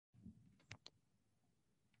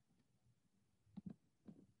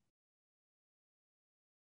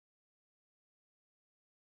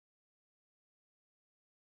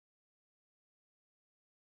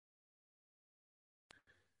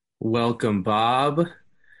Welcome, Bob.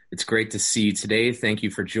 It's great to see you today. Thank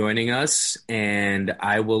you for joining us, and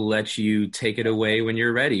I will let you take it away when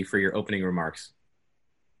you're ready for your opening remarks.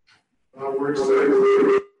 We're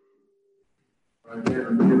excited.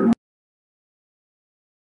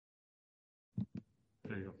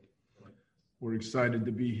 There you go. We're excited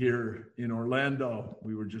to be here in Orlando.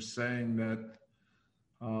 We were just saying that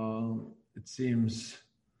it seems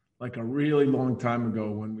like a really long time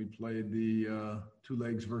ago when we played the two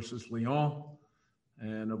legs versus Lyon.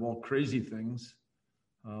 And of all crazy things,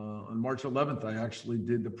 on March 11th, I actually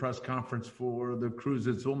did the press conference for the Cruz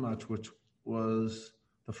Azul match, which was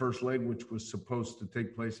the first leg, which was supposed to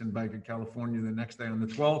take place in Baga, California, the next day on the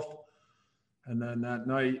 12th. And then that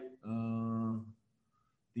night,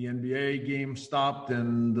 the NBA game stopped,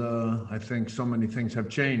 and I think so many things have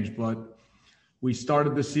changed. But we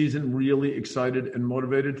started the season really excited and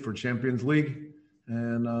motivated for Champions League.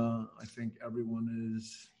 And I think everyone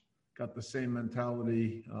is got the same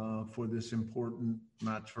mentality for this important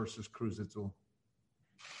match versus Cruz Azul.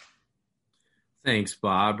 Thanks,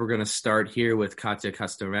 Bob. We're going to start here with Katya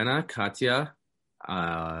Castorena. Katya,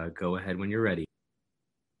 go ahead when you're ready.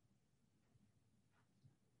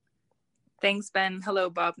 Thanks, Ben. Hello,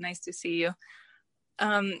 Bob. Nice to see you.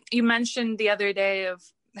 You mentioned the other day of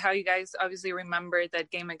how you guys obviously remembered that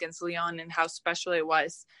game against Lyon and how special it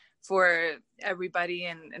was for everybody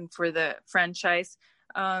and for the franchise.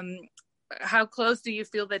 How close do you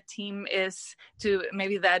feel the team is to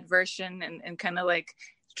maybe that version and kind of like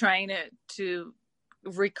trying to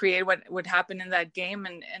recreate what would happen in that game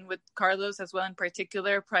and with Carlos as well in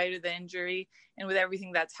particular prior to the injury and with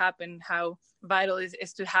everything that's happened, how vital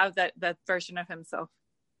is to have that version of himself?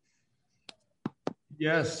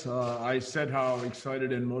 Yes, I said how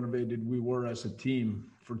excited and motivated we were as a team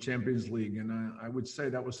for Champions League, and I would say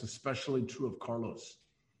that was especially true of Carlos.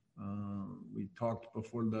 We talked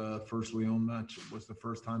before the first Lyon match. It was the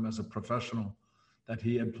first time as a professional that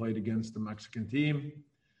he had played against the Mexican team.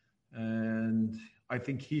 And I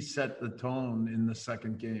think he set the tone in the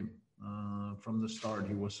second game. From the start,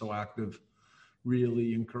 he was so active,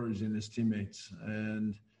 really encouraging his teammates.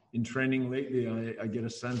 And in training lately, I get a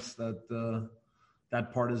sense that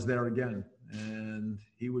that part is there again. And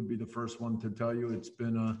he would be the first one to tell you it's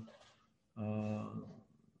been a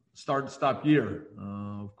start-stop year.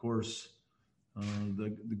 Of course,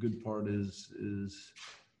 the good part is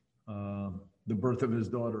the birth of his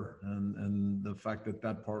daughter and the fact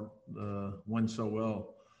that part went so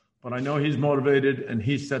well. But I know he's motivated and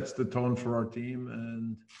he sets the tone for our team,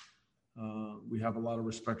 and we have a lot of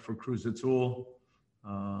respect for Cruz Azul.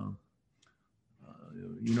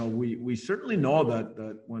 We certainly know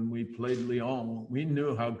that when we played Lyon, we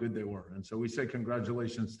knew how good they were. And so we say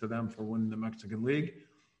congratulations to them for winning the Mexican League.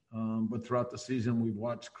 But throughout the season, we've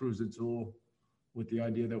watched Cruz Azul with the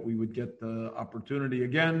idea that we would get the opportunity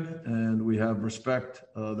again, and we have respect.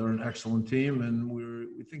 They're an excellent team, and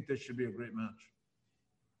we think this should be a great match.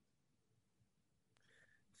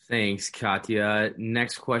 Thanks, Katya.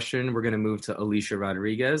 Next question, we're going to move to Alicia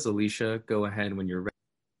Rodriguez. Alicia, go ahead when you're ready.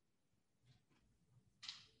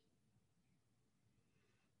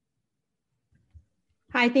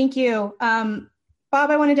 Hi, thank you. Bob,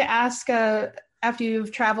 I wanted to ask, after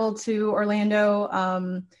you've traveled to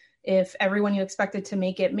Orlando, if everyone you expected to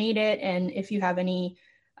make it made it, and if you have any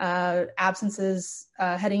absences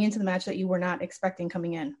heading into the match that you were not expecting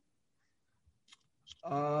coming in.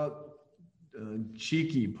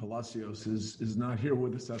 Cheeky Palacios is not here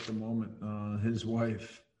with us at the moment. His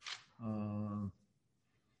wife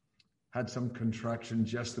had some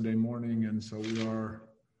contractions yesterday morning, and so we are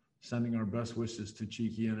sending our best wishes to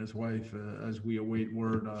Cheeky and his wife as we await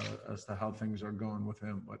word as to how things are going with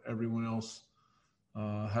him. But everyone else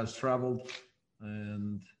has traveled,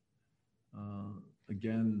 and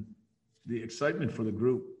again, the excitement for the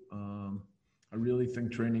group. I really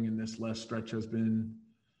think training in this last stretch has been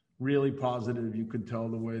really positive. You could tell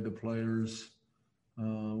the way the players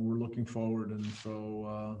were looking forward, and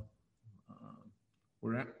so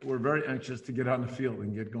we're very anxious to get on the field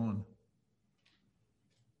and get going.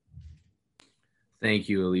 Thank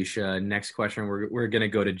you, Alicia. Next question, we're going to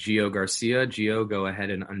go to Gio Garcia. Gio, go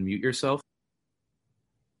ahead and unmute yourself.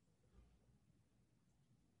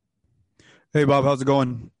 Hey, Bob, how's it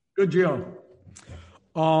going? Good, Gio.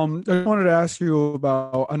 I just wanted to ask you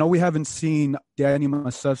about, I know we haven't seen Danny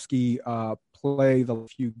Masevsky play the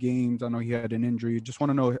few games. I know he had an injury. Just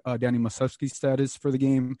want to know Danny Masevsky's status for the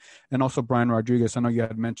game, and also Brian Rodriguez. I know you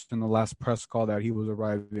had mentioned in the last press call that he was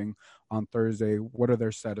arriving on Thursday. What are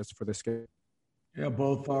their status for this game? Yeah,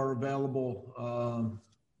 both are available.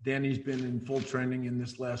 Danny's been in full training in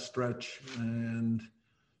this last stretch, and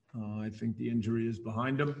I think the injury is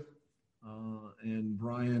behind him. And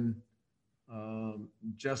Brian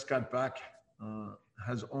just got back,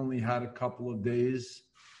 has only had a couple of days,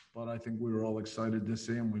 but I think we were all excited to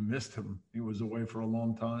see him. We missed him. He was away for a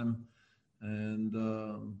long time. And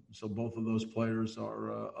so both of those players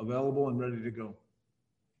are available and ready to go.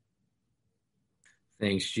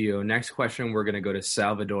 Thanks, Gio. Next question, we're going to go to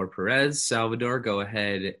Salvador Perez. Salvador, go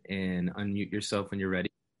ahead and unmute yourself when you're ready.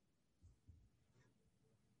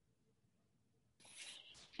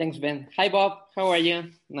 Thanks, Ben. Hi, Bob. How are you?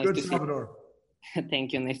 Nice Good, to Salvador. See you.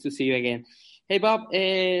 Thank you. Nice to see you again. Hey, Bob.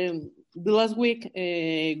 The last week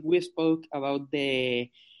we spoke about the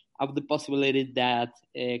possibility that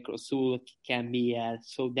Cruz Azul can be a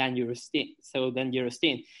so dangerous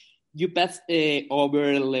team. You passed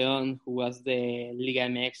over Leon, who was the Liga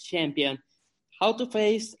MX champion. How to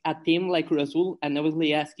face a team like Cruz Azul, and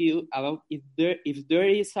obviously ask you about if there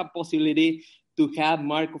is a possibility to have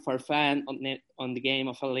Marco Farfan on the game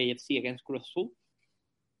of LAFC against Cruz Azul?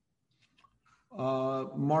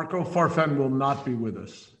 Marco Farfan will not be with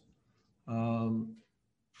us.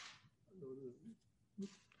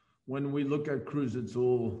 When we look at Cruz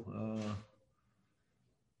Azul,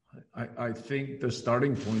 I think the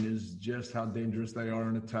starting point is just how dangerous they are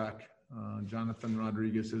in attack. Jonathan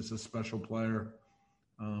Rodriguez is a special player.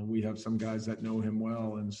 We have some guys that know him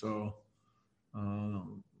well, and so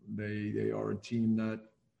they are a team that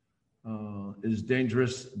is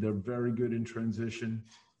dangerous. They're very good in transition.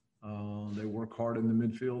 They work hard in the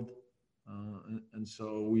midfield. And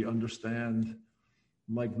so we understand,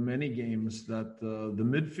 like many games, that the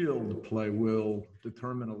midfield play will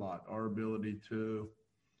determine a lot. Our ability to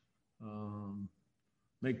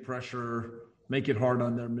make pressure, make it hard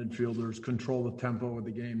on their midfielders, control the tempo of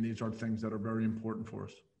the game. These are things that are very important for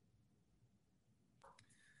us.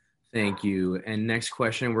 Thank you. And next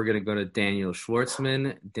question, we're going to go to Daniel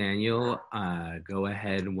Schwartzman. Daniel, go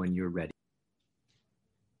ahead when you're ready.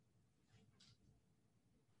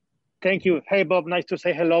 Thank you. Hey, Bob, nice to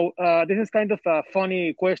say hello. This is kind of a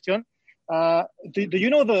funny question. Do you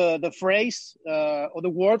know the phrase or the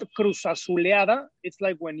word Cruz Azuleada? It's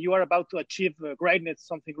like when you are about to achieve greatness,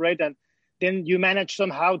 something great, and then you manage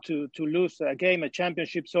somehow to lose a game, a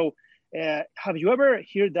championship. So have you ever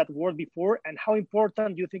heard that word before? And how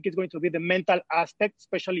important do you think it's going to be the mental aspect,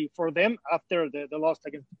 especially for them after the loss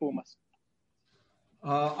against the Pumas?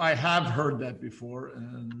 I have heard that before.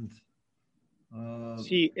 And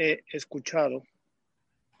sí, he escuchado.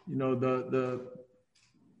 You know, the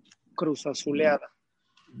Cruz Azuleada.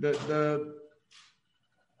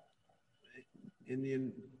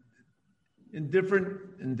 In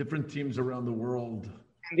different teams around the world,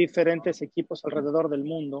 en diferentes equipos alrededor del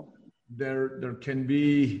mundo, there can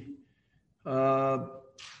be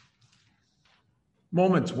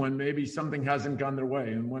moments when maybe something hasn't gone their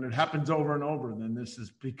way, and when it happens over and over, then this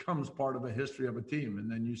becomes part of the history of a team, and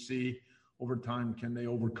then you see over time, can they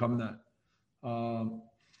overcome that?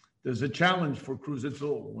 There's a challenge for Cruz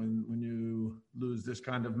Azul when you lose this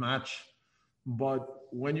kind of match. But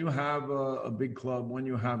when you have a big club, when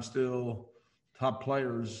you have still top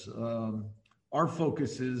players, our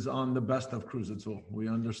focus is on the best of Cruz Azul. We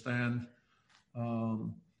understand,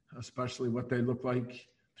 especially what they look like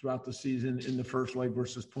throughout the season in the first leg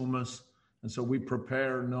versus Pumas. And so we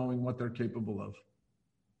prepare knowing what they're capable of.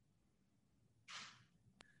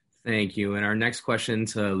 Thank you. And our next question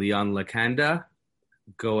to Leon Lacanda.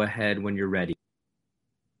 Go ahead when you're ready.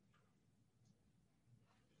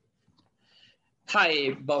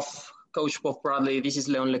 Hi, Coach Bob Bradley. This is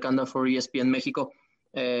Leon Lecanda for ESPN Mexico.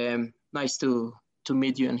 Nice to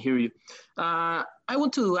meet you and hear you. I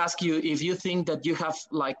want to ask you if you think that you have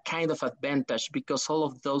like kind of advantage because all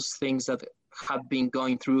of those things that have been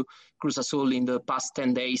going through Cruz Azul in the past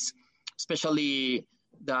 10 days, especially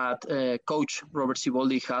that Coach Robert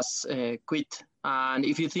Siboldi has quit. And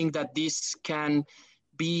if you think that this can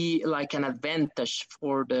be like an advantage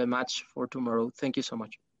for the match for tomorrow. Thank you so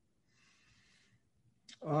much.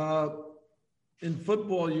 In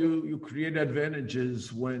football, you create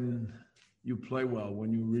advantages when you play well,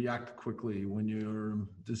 when you react quickly, when your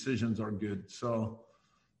decisions are good. So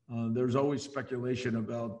there's always speculation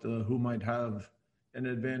about who might have an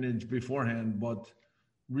advantage beforehand, but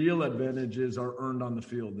real advantages are earned on the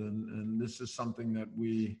field. And this is something that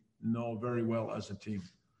we know very well as a team.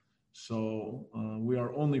 So we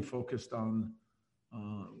are only focused on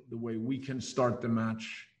the way we can start the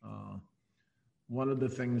match. One of the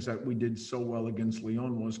things that we did so well against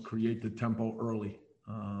Leon was create the tempo early,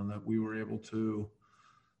 that we were able to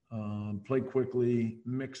play quickly,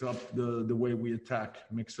 mix up the way we attack,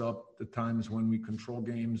 mix up the times when we control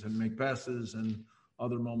games and make passes, and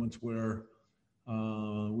other moments where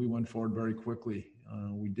we went forward very quickly.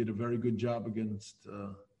 We did a very good job against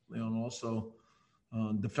Leon also,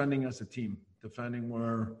 defending as a team, defending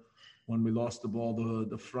where when we lost the ball,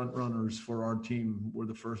 the front runners for our team were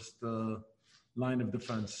the first line of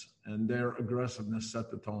defense, and their aggressiveness set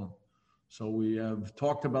the tone. So we have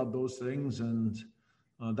talked about those things, and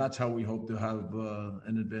that's how we hope to have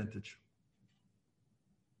an advantage.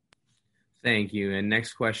 Thank you. And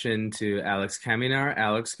next question to Alex Caminar.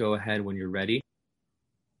 Alex, go ahead when you're ready.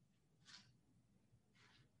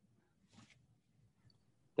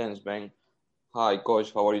 Thanks, Ben. Hi,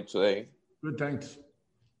 Coach. How are you today? Good, thanks.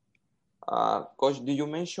 Coach, did you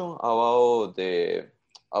mention about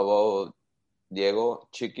Diego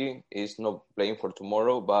Chiqui is not playing for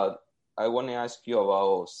tomorrow, but I want to ask you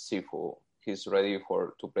about Sifu. He's ready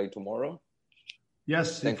to play tomorrow?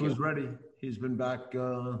 Yes, Sifu's ready. He's been back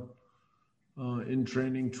in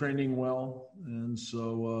training well, and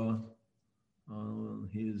so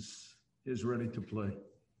he's ready to play.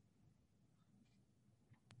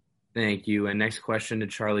 Thank you. And next question to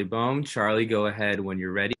Charlie Bohm. Charlie, go ahead when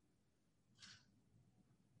you're ready.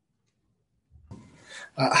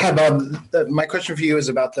 Hi, Bob. My question for you is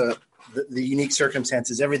about the unique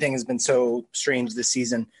circumstances. Everything has been so strange this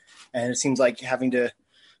season, and it seems like having to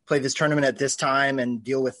play this tournament at this time and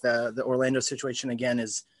deal with the Orlando situation again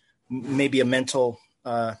is maybe a mental,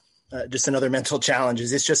 just another mental challenge.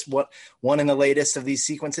 Is this just one in the latest of these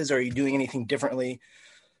sequences, or are you doing anything differently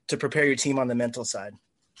to prepare your team on the mental side?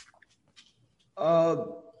 I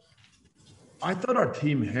thought our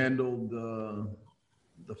team handled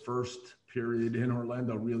the first period in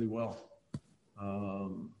Orlando really well.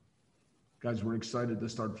 Guys were excited to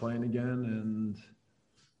start playing again,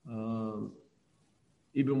 and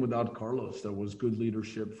even without Carlos, there was good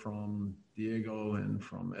leadership from Diego and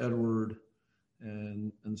from Edward,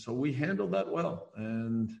 and so we handled that well.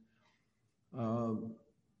 And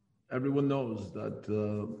everyone knows that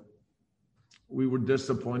we were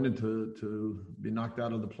disappointed to be knocked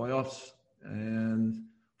out of the playoffs, and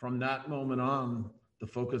from that moment on, the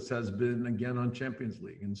focus has been again on Champions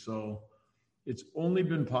League, and so it's only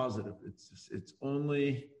been positive. It's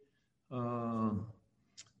only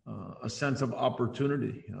a sense of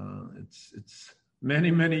opportunity. It's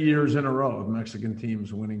many years in a row of Mexican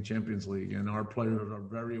teams winning Champions League, and our players are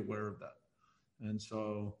very aware of that. And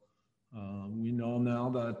so we know now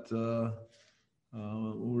that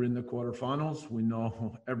we're in the quarterfinals. We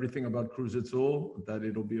know everything about Cruz Azul, that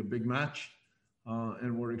it'll be a big match,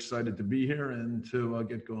 and we're excited to be here and to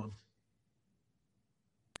get going.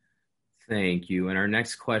 Thank you. And our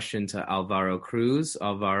next question to Alvaro Cruz.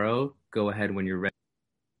 Alvaro, go ahead when you're ready.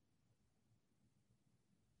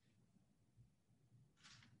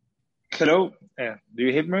 Hello, do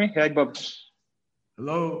you hear me? Hi, Bob.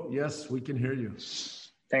 Hello, yes, we can hear you.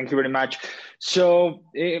 Thank you very much. So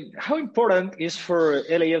how important is for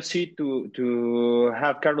LAFC to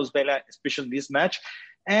have Carlos Vela, especially this match?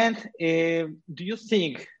 And do you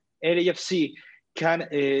think LAFC can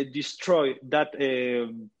destroy that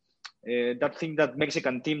thing that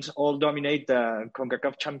Mexican teams all dominate the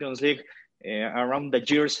CONCACAF Champions League around the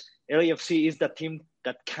years? LAFC is the team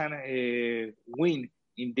that can win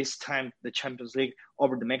in this time the Champions League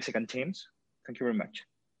over the Mexican teams. Thank you very much.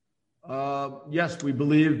 Yes, we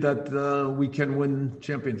believe that we can win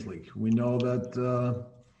Champions League. We know that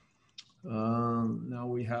now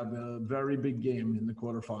we have a very big game in the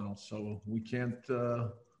quarterfinals, so we can't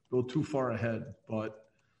go too far ahead. But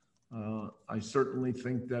I certainly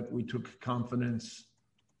think that we took confidence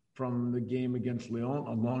from the game against Leon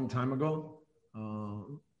a long time ago.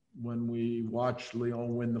 When we watched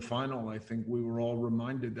Leon win the final, I think we were all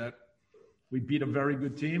reminded that we beat a very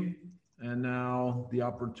good team, and now the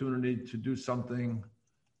opportunity to do something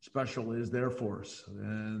special is there for us.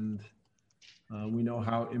 And we know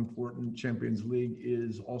how important Champions League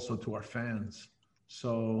is also to our fans.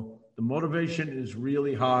 So the motivation is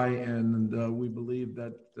really high, and we believe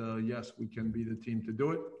that, yes, we can be the team to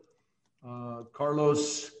do it.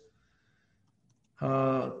 Carlos,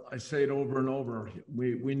 I say it over and over.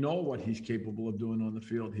 We know what he's capable of doing on the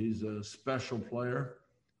field. He's a special player.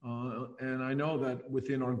 And I know that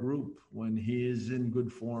within our group, when he is in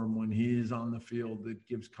good form, when he is on the field, it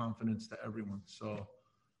gives confidence to everyone. So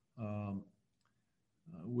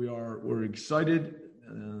we're excited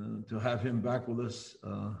to have him back with us.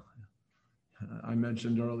 I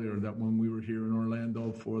mentioned earlier that when we were here in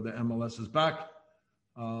Orlando for the MLS is back,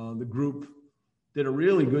 the group did a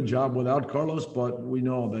really good job without Carlos, but we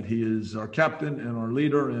know that he is our captain and our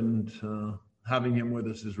leader, and having him with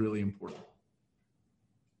us is really important.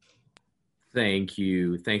 Thank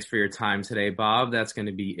you. Thanks for your time today, Bob. That's going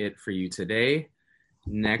to be it for you today.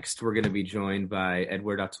 Next, we're going to be joined by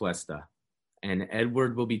Edward Atuesta. And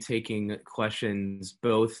Edward will be taking questions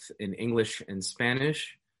both in English and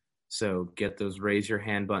Spanish. So get those raise your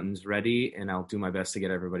hand buttons ready, and I'll do my best to get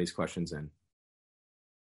everybody's questions in.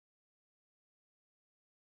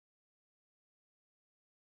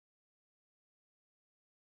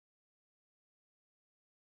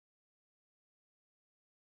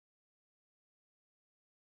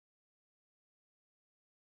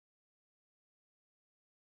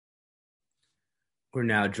 We're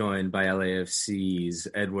now joined by LAFC's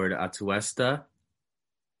Edward Atuesta.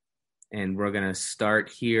 And we're going to start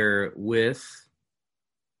here with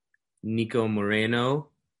Nico Moreno.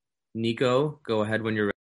 Nico, go ahead when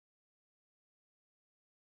you're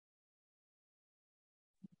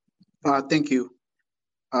ready. Thank you.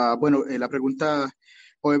 Bueno, la pregunta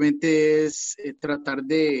obviamente es tratar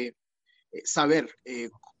de saber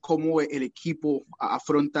cómo el equipo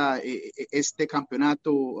afronta este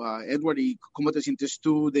campeonato, Edward, y cómo te sientes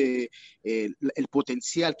tú de el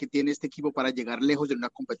potencial que tiene este equipo para llegar lejos de una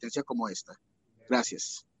competencia como esta.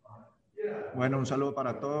 Gracias. Bueno, un saludo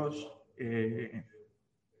para todos.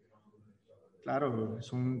 Claro,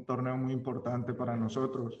 es un torneo muy importante para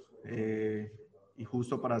nosotros y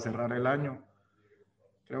justo para cerrar el año.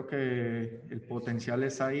 Creo que el potencial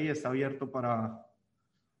está ahí, está abierto para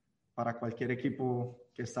cualquier equipo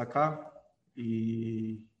que está acá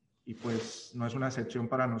y pues no es una excepción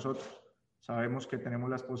para nosotros. Sabemos que tenemos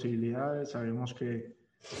las posibilidades, sabemos que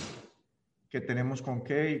tenemos con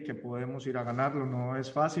qué y que podemos ir a ganarlo. No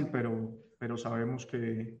es fácil, pero sabemos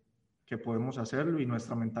que podemos hacerlo y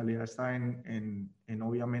nuestra mentalidad está en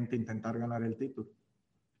obviamente intentar ganar el título.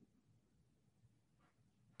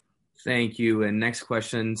 Thank you. And next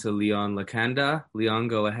question to Leon Lacanda. Leon,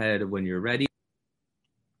 go ahead when you're ready.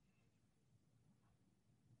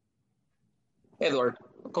 Edward,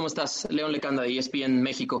 ¿cómo estás? León Lecanda de ESPN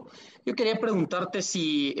México. Yo quería preguntarte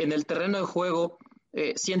si en el terreno de juego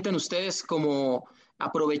sienten ustedes como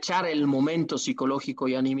aprovechar el momento psicológico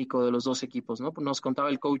y anímico de los dos equipos, ¿no? Nos contaba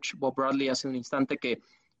el coach Bob Bradley hace un instante que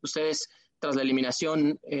ustedes, tras la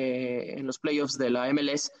eliminación en los playoffs de la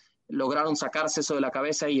MLS, lograron sacarse eso de la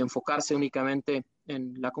cabeza y enfocarse únicamente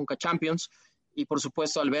en la Conca Champions. Y por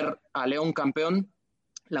supuesto, al ver a León campeón,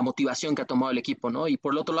 la motivación que ha tomado el equipo, ¿no? Y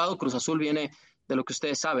por el otro lado, Cruz Azul viene de lo que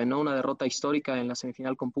ustedes saben, ¿no? Una derrota histórica en la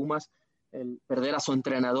semifinal con Pumas, el perder a su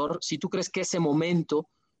entrenador. Si tú crees que ese momento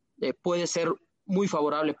puede ser muy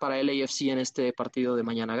favorable para el LAFC en este partido de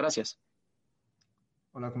mañana. Gracias.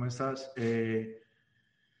 Hola, ¿cómo estás?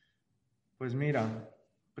 Pues mira,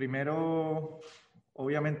 primero,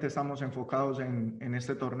 obviamente estamos enfocados en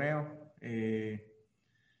este torneo.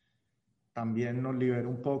 También nos liberó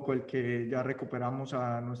un poco el que ya recuperamos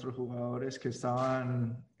a nuestros jugadores que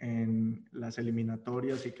estaban en las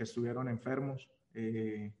eliminatorias y que estuvieron enfermos.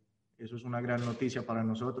 Eso es una gran noticia para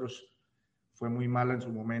nosotros. Fue muy mala en su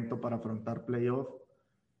momento para afrontar playoff.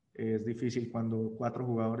 Es difícil cuando 4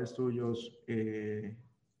 jugadores tuyos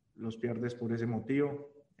los pierdes por ese motivo.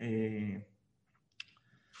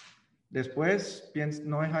 Después,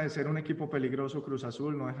 no deja de ser un equipo peligroso Cruz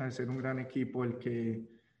Azul, no deja de ser un gran equipo el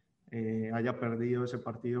que haya perdido ese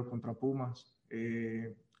partido contra Pumas.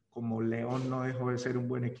 Como León no dejó de ser un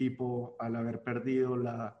buen equipo al haber perdido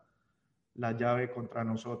la llave contra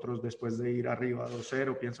nosotros después de ir arriba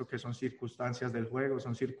 2-0. Pienso que son circunstancias del juego,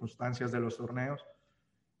 son circunstancias de los torneos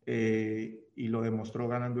y lo demostró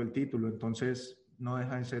ganando el título. Entonces no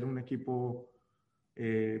deja de ser un equipo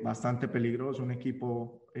bastante peligroso, un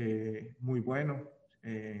equipo muy bueno.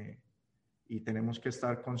 Y tenemos que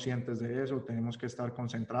estar conscientes de eso, tenemos que estar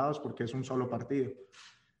concentrados porque es un solo partido.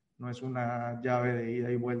 No es una llave de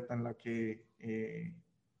ida y vuelta en la que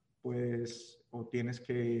puedes o tienes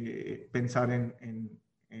que pensar en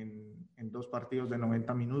 2 partidos de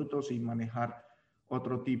 90 minutos y manejar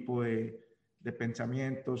otro tipo de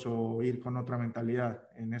pensamientos o ir con otra mentalidad.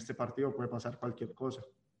 En este partido puede pasar cualquier cosa.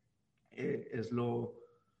 Es lo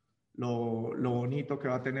bonito que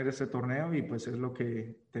va a tener este torneo y pues es lo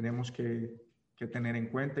que tenemos que tener en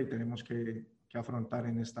cuenta y tenemos que afrontar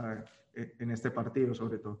en este partido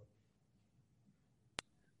sobre todo.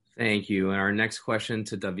 Thank you. And our next question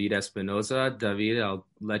to David Espinoza. David, I'll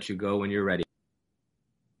let you go when you're ready.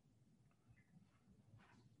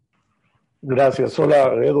 Gracias.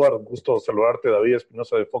 Hola, Edward. Gusto saludarte. David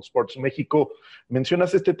Espinosa de Fox Sports México.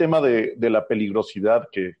 Mencionas este tema de la peligrosidad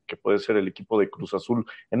que puede ser el equipo de Cruz Azul.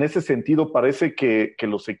 En ese sentido, parece que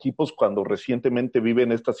los equipos cuando recientemente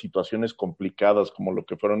viven estas situaciones complicadas, como lo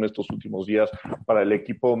que fueron estos últimos días para el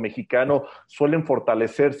equipo mexicano, suelen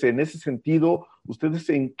fortalecerse. En ese sentido, ¿ustedes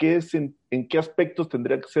en qué aspectos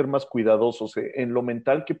tendrían que ser más cuidadosos? ¿En lo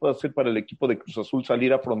mental qué puede hacer para el equipo de Cruz Azul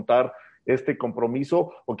salir a afrontar este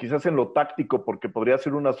compromiso, o quizás en lo táctico, porque podría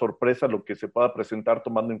ser una sorpresa lo que se pueda presentar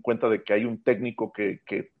tomando en cuenta de que hay un técnico que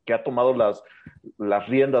ha tomado las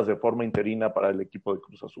riendas de forma interina para el equipo de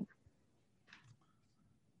Cruz Azul?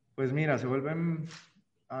 Pues mira, siguen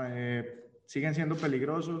siendo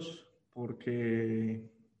peligrosos porque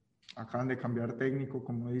acaban de cambiar técnico,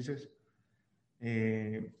 como dices.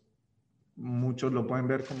 Muchos lo pueden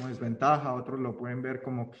ver como desventaja, otros lo pueden ver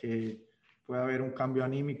como que puede haber un cambio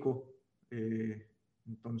anímico.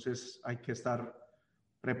 Entonces hay que estar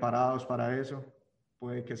preparados para eso.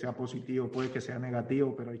 Puede que sea positivo, puede que sea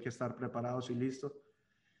negativo, pero hay que estar preparados y listos.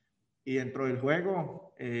 Y dentro del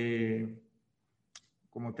juego,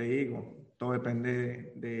 como te digo, todo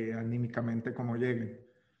depende de anímicamente cómo lleguen.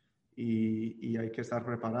 Y hay que estar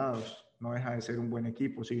preparados. No deja de ser un buen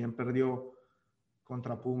equipo. Si bien perdió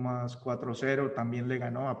contra Pumas 4-0, también le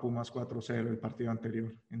ganó a Pumas 4-0 el partido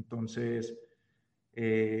anterior. Entonces,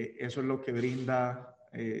 eso es lo que brinda,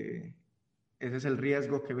 ese es el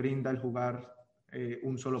riesgo que brinda el jugar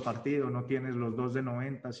un solo partido. No tienes los 2 de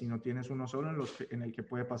 90, sino tienes uno solo en el que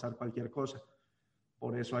puede pasar cualquier cosa.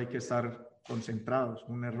 Por eso hay que estar concentrados.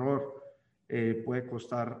 Un error puede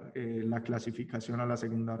costar la clasificación a la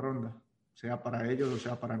segunda ronda, sea para ellos o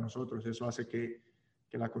sea para nosotros. Eso hace que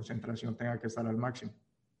la concentración tenga que estar al máximo.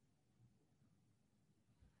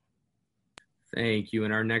 Thank you.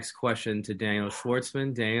 And our next question to Daniel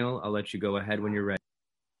Schwartzman. Daniel, I'll let you go ahead when you're ready.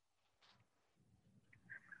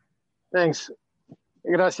 Thanks.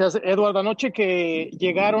 Gracias, Edward. Anoche que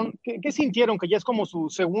llegaron, ¿qué sintieron? Que ya es como su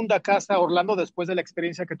segunda casa Orlando después de la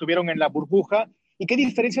experiencia que tuvieron en la burbuja. ¿Y qué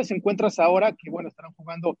diferencias encuentras ahora que, bueno, estarán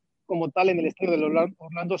jugando como tal en el estadio del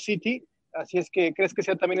Orlando City? Así es que, ¿crees que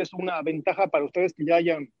también es una ventaja para ustedes que ya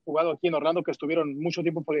hayan jugado aquí en Orlando, que estuvieron mucho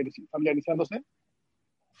tiempo familiarizándose?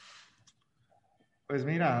 Pues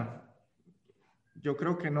mira, yo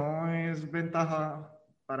creo que no es ventaja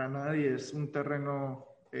para nadie, es un terreno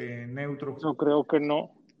neutro. Yo creo que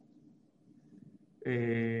no.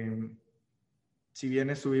 Si bien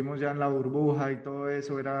estuvimos ya en la burbuja y todo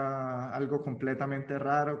eso, era algo completamente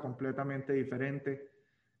raro, completamente diferente.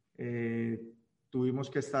 Tuvimos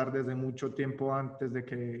que estar desde mucho tiempo antes de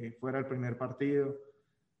que fuera el primer partido.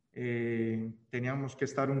 Teníamos que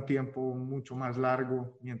estar un tiempo mucho más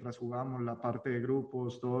largo mientras jugamos la parte de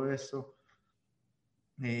grupos, todo eso.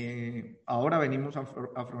 Ahora venimos a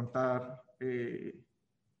afrontar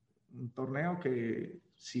un torneo que,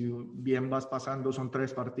 si bien vas pasando, son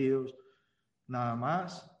 3 partidos nada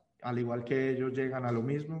más, al igual que ellos llegan a lo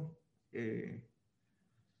mismo.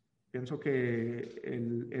 Pienso que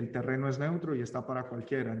el terreno es neutro y está para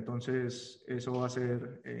cualquiera, entonces eso va a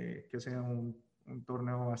hacer que sea un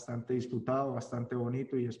torneo bastante disputado, bastante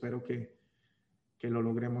bonito, y espero que lo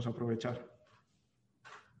logremos aprovechar.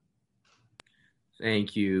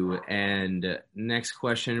 Thank you. And next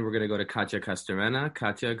question, we're going to go to Katya Castorena.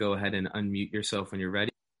 Katya, go ahead and unmute yourself when you're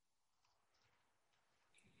ready.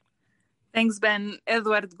 Thanks, Ben.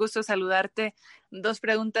 Edward, gusto saludarte. 2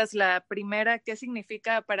 preguntas. La primera, ¿qué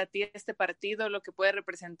significa para ti este partido, lo que puede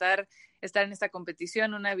representar estar en esta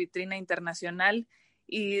competición, una vitrina internacional?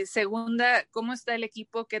 Y segunda, ¿cómo está el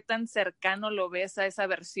equipo? ¿Qué tan cercano lo ves a esa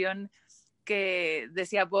versión que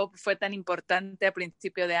decía Bob fue tan importante a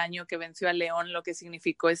principio de año, que venció a León, lo que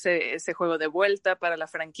significó ese juego de vuelta para la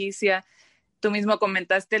franquicia? Tú mismo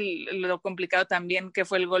comentaste lo complicado también que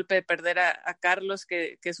fue el golpe de perder a Carlos,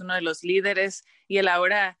 que es uno de los líderes, y el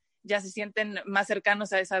ahora ya se sienten más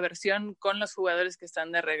cercanos a esa versión con los jugadores que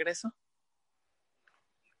están de regreso.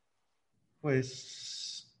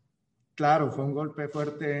 Pues claro, fue un golpe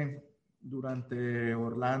fuerte durante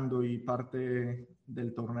Orlando y parte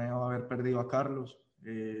del torneo haber perdido a Carlos.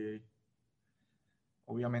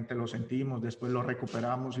 Obviamente lo sentimos, después lo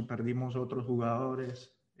recuperamos y perdimos otros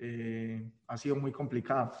jugadores. Ha sido muy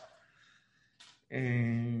complicado.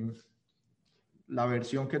 La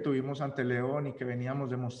versión que tuvimos ante León y que veníamos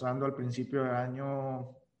demostrando al principio del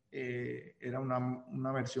año era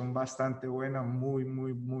una versión bastante buena, muy,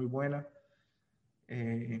 muy, muy buena.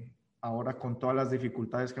 Ahora, con todas las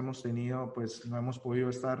dificultades que hemos tenido, pues no hemos podido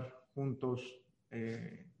estar juntos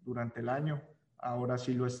durante el año. Ahora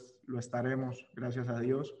sí lo estaremos, gracias a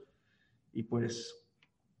Dios. Y pues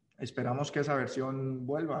esperamos que esa versión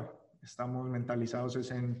vuelva. estamos mentalizados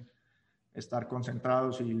es en estar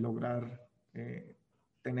concentrados y lograr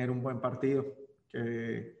tener un buen partido,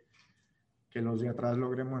 que los de atrás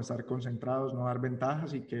logremos estar concentrados, no dar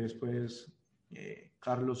ventajas y que después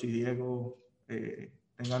Carlos y Diego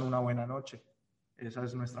tengan una buena noche. Esa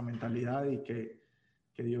es nuestra mentalidad y que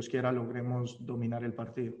Dios quiera logremos dominar el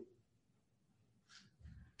partido.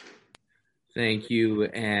 Thank you.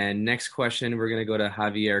 And next question, we're going to go to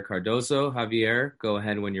Javier Cardozo. Javier, go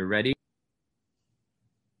ahead when you're ready.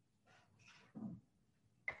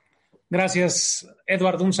 Gracias,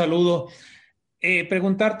 Edward. Un saludo.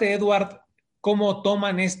 Preguntarte, Edward, ¿cómo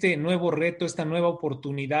toman este nuevo reto, esta nueva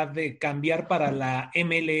oportunidad de cambiar para la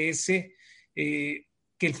MLS?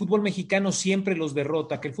 Que el fútbol mexicano siempre los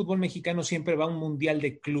derrota, que el fútbol mexicano siempre va a un mundial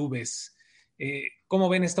de clubes. ¿Cómo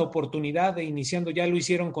ven esta oportunidad de iniciando? Ya lo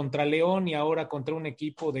hicieron contra León y ahora contra un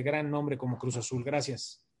equipo de gran nombre como Cruz Azul.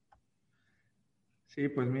 Gracias. Sí,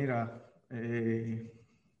 pues mira,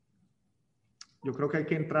 yo creo que hay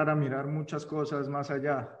que entrar a mirar muchas cosas más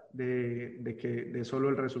allá de solo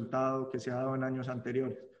el resultado que se ha dado en años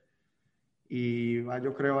anteriores. Y va,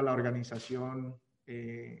 yo creo, a la organización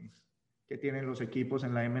que tienen los equipos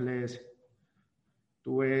en la MLS.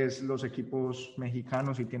 Tú ves los equipos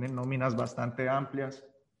mexicanos y tienen nóminas bastante amplias,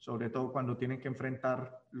 sobre todo cuando tienen que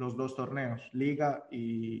enfrentar los dos torneos, Liga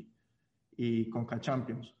y Conca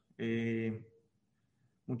Champions.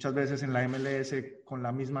 Muchas veces en la MLS con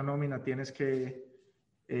la misma nómina tienes que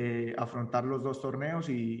afrontar los dos torneos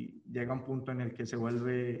y llega un punto en el que se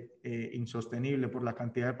vuelve insostenible por la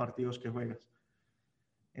cantidad de partidos que juegas.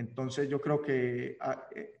 Entonces yo creo que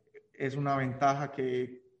es una ventaja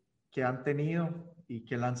que han tenido y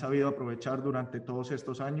que la han sabido aprovechar durante todos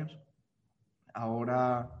estos años.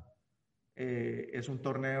 Ahora es un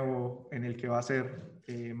torneo en el que va a ser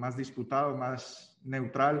más disputado, más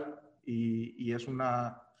neutral y es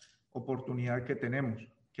una oportunidad que tenemos,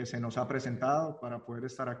 que se nos ha presentado para poder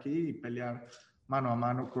estar aquí y pelear mano a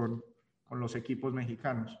mano con los equipos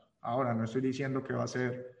mexicanos. Ahora, no estoy diciendo que va a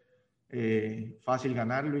ser fácil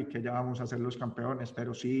ganarlo y que ya vamos a ser los campeones,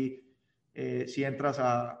 pero sí, si entras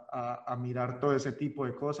a mirar todo ese tipo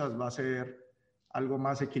de cosas, va a ser algo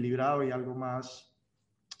más equilibrado y algo más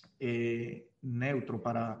neutro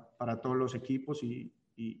para todos los equipos y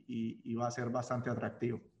va a ser bastante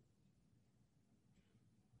atractivo.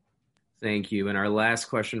 Thank you. And our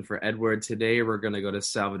last question for Edward today, we're going to go to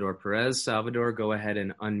Salvador Perez. Salvador, go ahead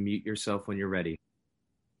and unmute yourself when you're ready.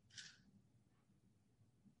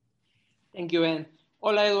 Thank you, Ben.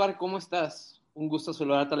 Hola, Edward, ¿cómo estás? Un gusto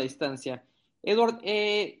saludarte a la distancia. Edward,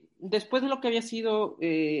 después de lo que había sido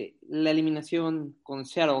la eliminación con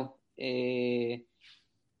Seattle,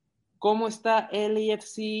 ¿cómo está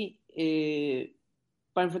LAFC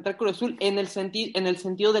para enfrentar Cruz Azul en el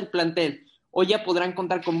sentido del plantel? O ya podrán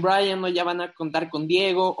contar con Brian, o ya van a contar con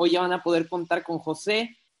Diego, o ya van a poder contar con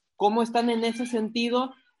José. ¿Cómo están en ese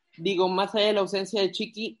sentido? Digo, más allá de la ausencia de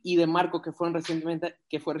Chiqui y de Marco, que fue recientemente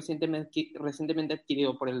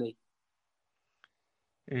adquirido por el Ley.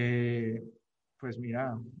 Pues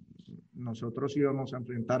mira, nosotros íbamos a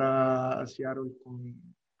enfrentar a Seattle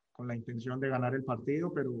con la intención de ganar el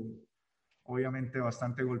partido, pero obviamente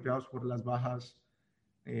bastante golpeados por las bajas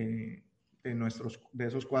de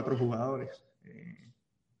esos 4 jugadores,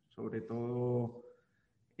 sobre todo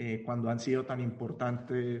cuando han sido tan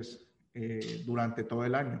importantes durante todo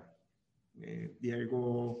el año.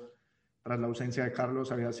 Diego, tras la ausencia de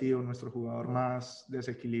Carlos, había sido nuestro jugador más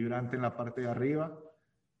desequilibrante en la parte de arriba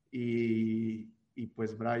y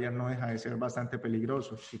pues Brian no deja de ser bastante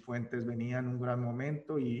peligroso. Cifuentes venía en un gran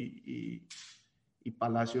momento y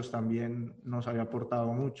Palacios también nos había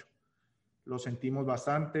aportado mucho. Lo sentimos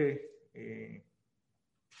bastante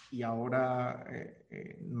y ahora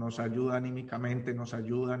nos ayuda anímicamente, nos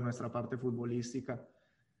ayuda en nuestra parte futbolística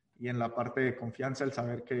y en la parte de confianza el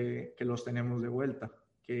saber que los tenemos de vuelta,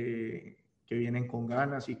 que vienen con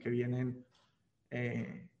ganas y que vienen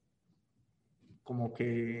como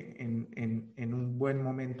que en un buen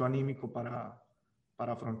momento anímico para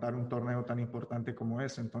afrontar un torneo tan importante como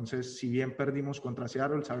ese. Entonces, si bien perdimos contra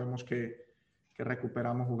Seattle, sabemos que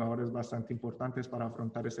recuperamos jugadores bastante importantes para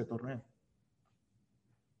afrontar este torneo.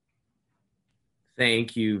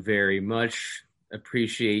 Thank you very much.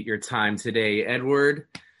 Appreciate your time today, Edward.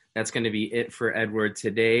 That's going to be it for Edward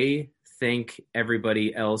today. Thank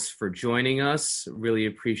everybody else for joining us. Really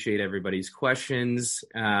appreciate everybody's questions.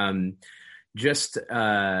 Just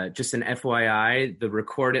an FYI,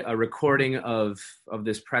 a recording of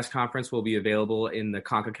this press conference will be available in the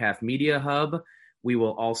CONCACAF Media Hub. We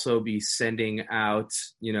will also be sending out,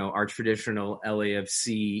 our traditional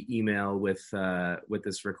LAFC email with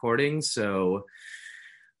this recording. So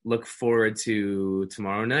look forward to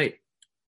tomorrow night.